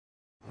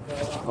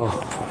Oh.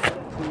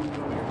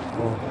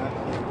 Oh.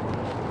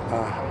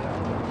 Ah.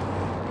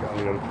 Got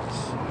it.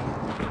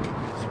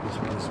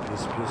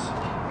 Piece.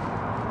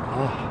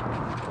 Ah.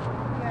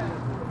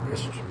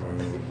 Yes,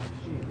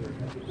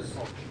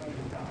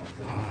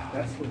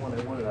 that's the one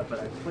I wanted, but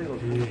I played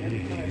with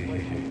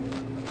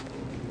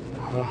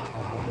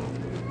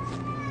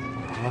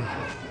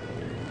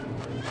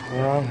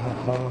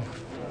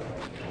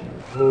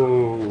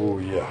oh,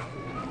 yeah.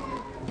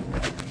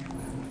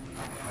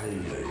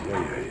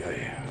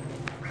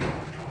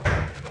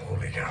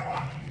 Holy cow.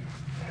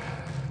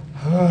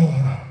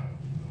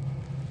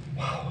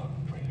 Wow.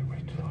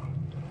 Wait too long.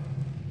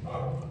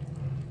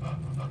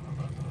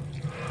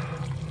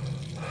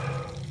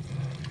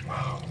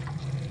 Wow.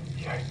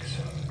 Yikes.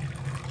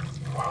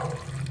 Wow.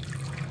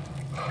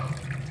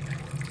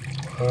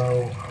 Wow.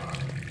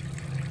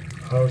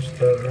 Ouch,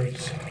 that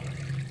hurts.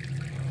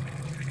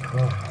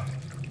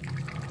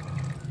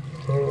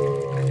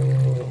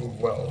 Oh,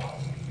 well.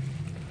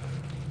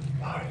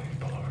 My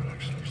beloved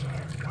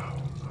exercise. Wow.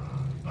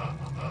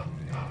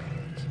 That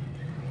hurts.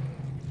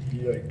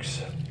 Yikes.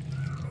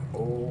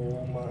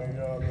 Oh my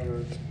God, that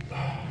hurts.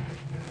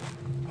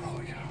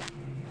 Holy cow.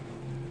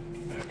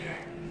 Okay.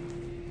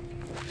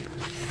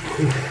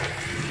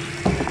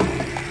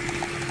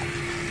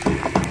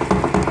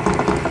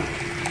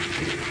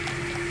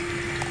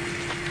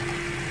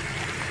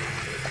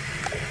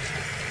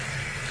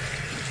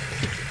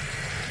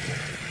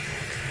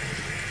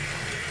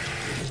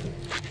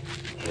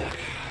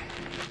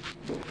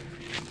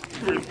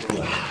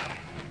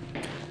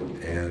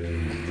 And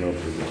no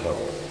for the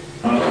towel.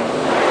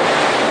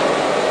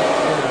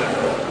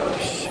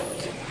 Shit.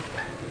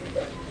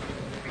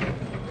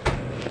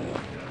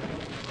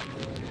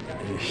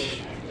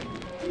 Ish.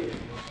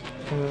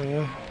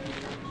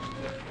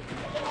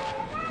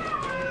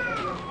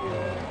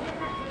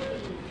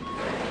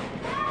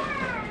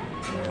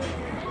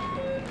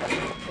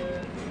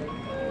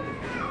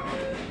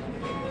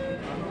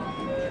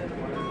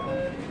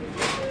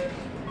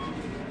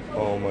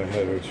 Oh, my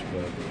head hurts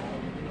bad.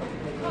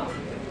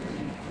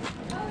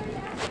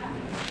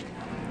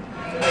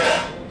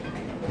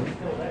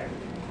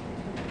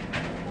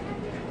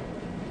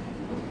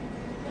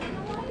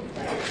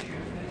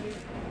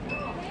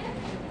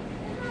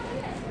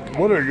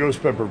 What are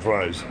ghost pepper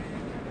fries?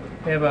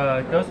 We have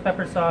a ghost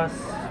pepper sauce.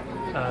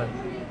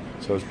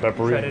 So it's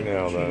peppery?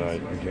 No, then I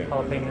can't.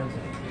 Jalapenos.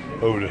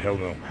 Oh, the hell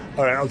no.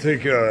 All right, I'll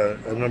take a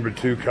number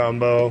 2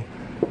 combo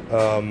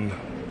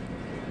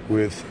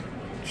with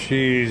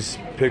cheese,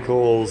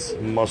 pickles,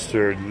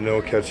 mustard,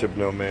 no ketchup,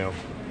 no mayo.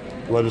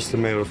 Lettuce,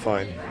 tomato,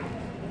 fine.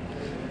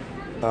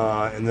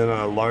 And then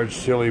a large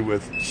chili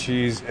with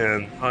cheese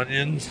and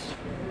onions,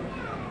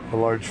 a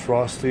large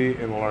frosty,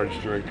 and a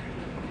large drink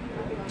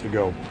to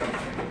go.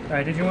 All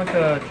right, did you want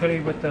the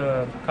chili with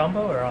the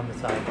combo or on the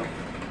side?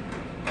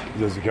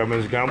 Does it come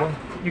as a combo?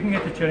 You can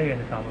get the chili in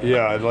the combo.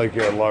 Yeah, I'd like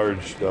a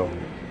large though.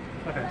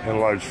 Okay. And a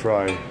large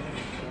fry.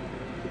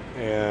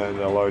 And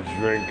a large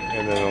drink,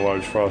 and then a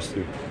large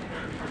frosty.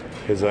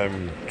 Because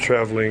I'm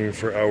traveling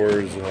for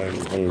hours and I'm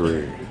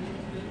hungry.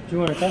 Do you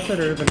want a custard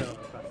or vanilla?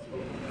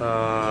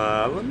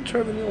 Let me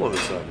try vanilla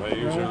this time. I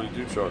usually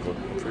do chocolate.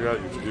 I forgot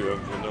you do have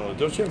vanilla.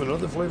 Don't you have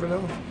another flavor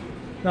now?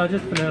 No,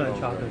 just vanilla and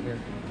chocolate here.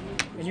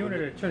 And you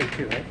wanted a chili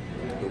too, right?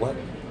 The what?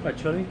 A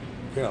chili?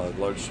 Yeah, a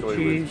large chili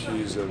with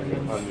cheese and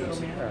onions.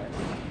 All right.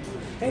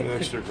 And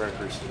extra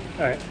crackers.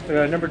 All right. We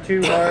got number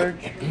 2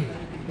 large,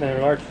 then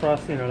a large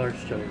frosty and a large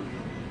chili.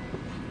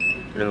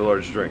 And a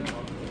large drink.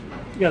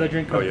 Yeah, the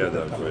drink. Oh yeah,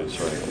 that's right.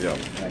 Sorry. Yeah.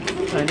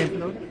 A name for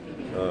the order?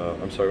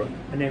 I'm sorry, what?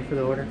 A name for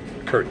the order?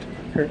 Kurt.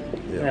 Kurt?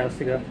 Yeah. Yeah, let's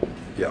go.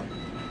 Yeah.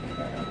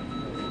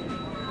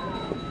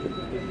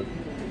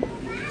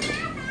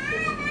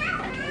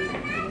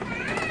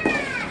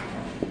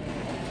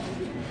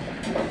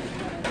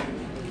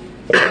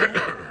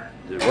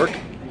 Did it work?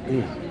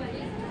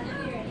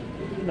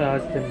 No,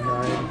 it's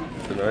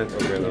denied. Denied?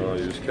 Okay, then I'll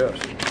use cash.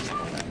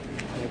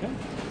 There you go.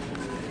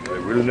 I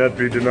will not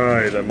be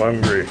denied. I'm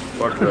hungry.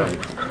 Fuck them.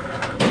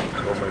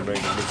 Call my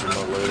bank and get them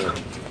out later.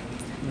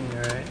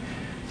 Alright.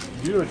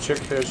 Do you have a check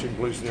cashing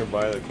place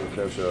nearby that can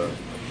cash a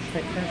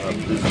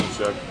business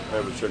check? I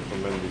have a check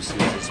from NBC.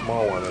 It's a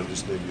small one. I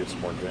just need to get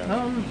some more cash.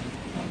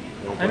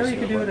 I know you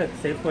can do it at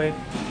Safeway.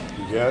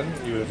 You can?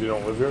 Even if you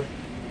don't live here?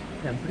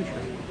 Yeah, I'm pretty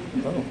sure.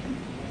 Oh.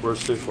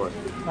 Where's Safeway?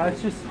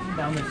 It's just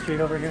down the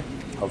street over here.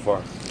 How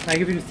far? I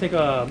give you just take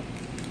a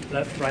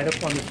left right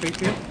up on the street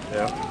here.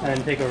 Yeah.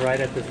 And take a right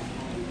at the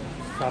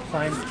stop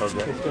sign.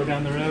 Okay. Just go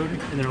down the road and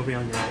then it'll be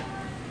on your right.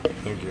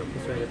 Thank you.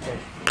 Just right up there.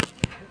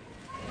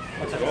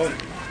 What's up?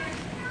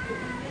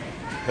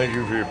 Thank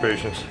you for your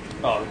patience.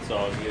 Oh, it's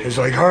all good. He's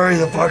like, hurry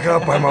the fuck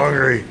up, I'm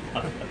hungry.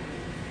 Can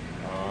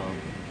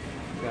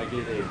I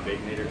get a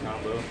Baconator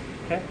combo?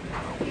 Okay.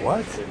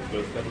 What? With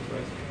ghost pepper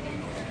fries?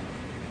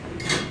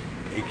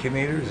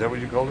 Baconator? Is that what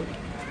you called it?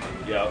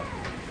 Yeah.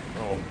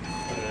 Oh.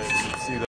 And then